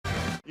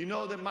You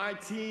know that my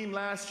team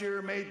last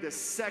year made the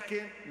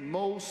second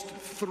most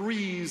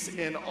threes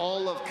in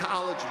all of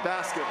college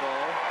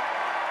basketball.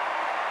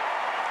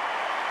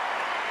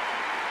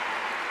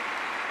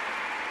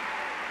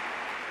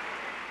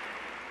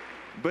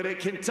 But at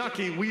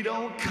Kentucky, we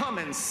don't come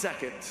in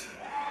second.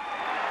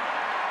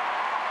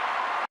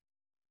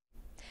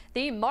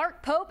 The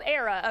Mark Pope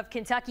era of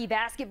Kentucky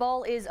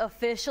basketball is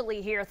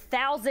officially here.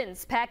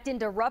 Thousands packed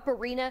into Rupp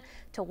Arena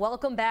to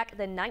welcome back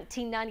the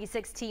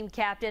 1996 team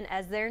captain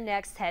as their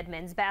next head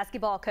men's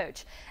basketball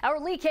coach. Our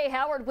Lee K.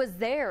 Howard was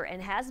there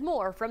and has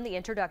more from the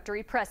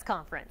introductory press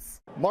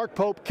conference. Mark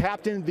Pope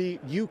captained the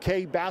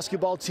UK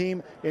basketball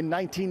team in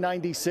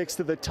 1996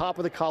 to the top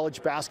of the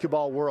college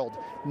basketball world.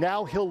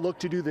 Now he'll look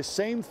to do the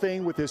same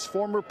thing with his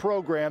former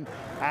program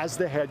as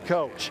the head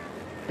coach.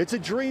 It's a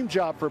dream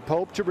job for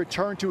Pope to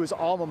return to his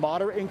alma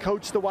mater and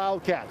coach the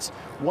Wildcats.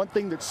 One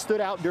thing that stood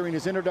out during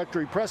his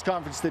introductory press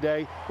conference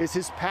today is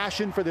his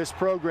passion for this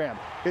program.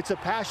 It's a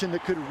passion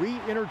that could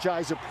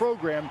re-energize a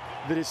program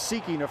that is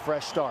seeking a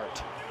fresh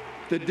start.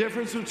 The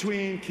difference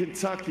between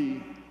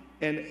Kentucky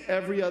and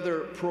every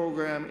other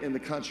program in the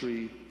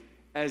country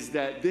is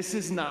that this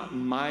is not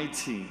my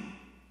team.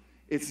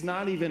 It's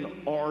not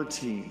even our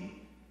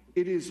team.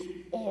 It is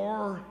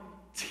our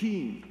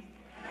team.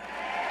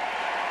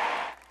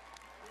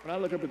 When I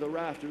look up at the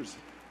rafters,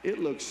 it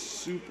looks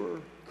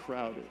super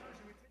crowded.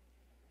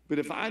 But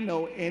if I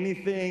know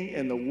anything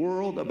in the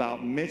world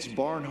about Mitch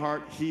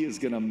Barnhart, he is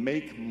going to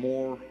make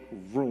more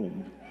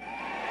room.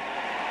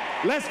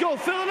 Let's go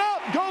fill it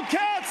up. Go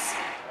Cats!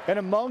 And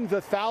among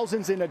the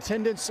thousands in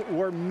attendance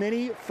were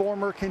many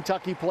former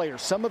Kentucky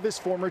players. Some of his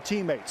former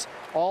teammates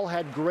all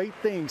had great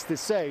things to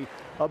say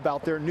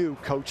about their new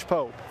Coach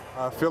Pope.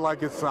 I feel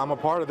like I'm a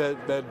part of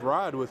that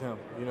ride with him.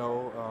 You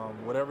know,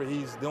 whatever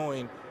he's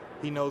doing,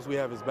 he knows we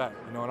have his back.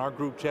 You know, in our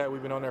group chat,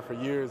 we've been on there for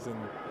years, and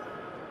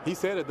he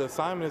said it, the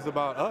assignment is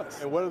about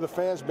us. And what have the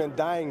fans been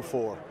dying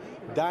for?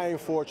 Dying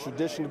for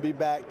tradition to be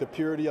back, the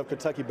purity of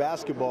Kentucky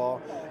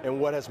basketball,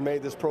 and what has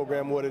made this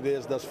program what it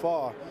is thus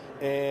far.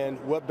 And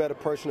what better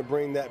person to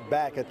bring that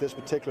back at this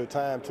particular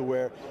time to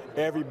where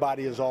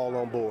everybody is all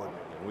on board.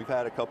 We've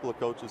had a couple of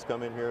coaches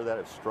come in here that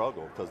have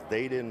struggled because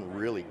they didn't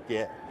really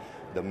get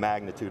the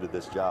magnitude of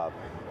this job.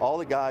 All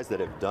the guys that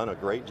have done a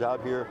great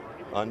job here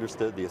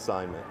understood the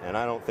assignment, and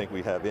I don't think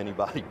we have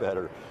anybody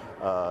better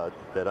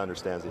that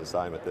understands the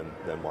assignment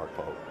than Mark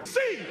Pope.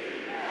 C-A-T-S,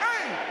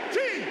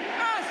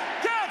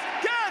 Cats,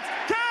 Cats,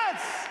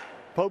 Cats!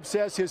 Pope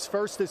says his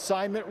first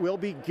assignment will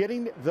be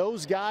getting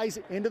those guys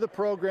into the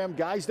program,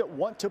 guys that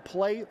want to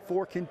play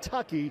for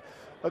Kentucky,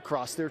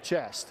 across their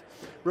chest.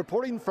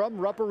 Reporting from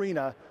Rupp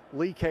Arena,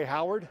 Lee K.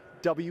 Howard,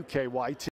 WKYT.